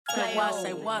Say what,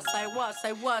 say what, say what,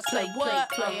 say what, say what.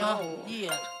 Play on.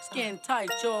 Yeah, skin tight,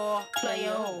 y'all. Play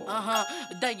on.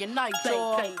 Day and night,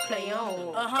 y'all. Play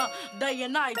on. Day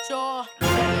and night, y'all.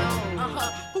 Play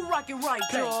on. Who rock it right,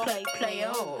 y'all? Play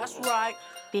on. That's right.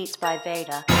 Beats by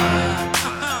Védah.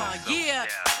 Yeah.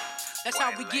 That's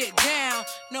how we get down,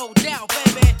 no doubt,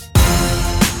 baby.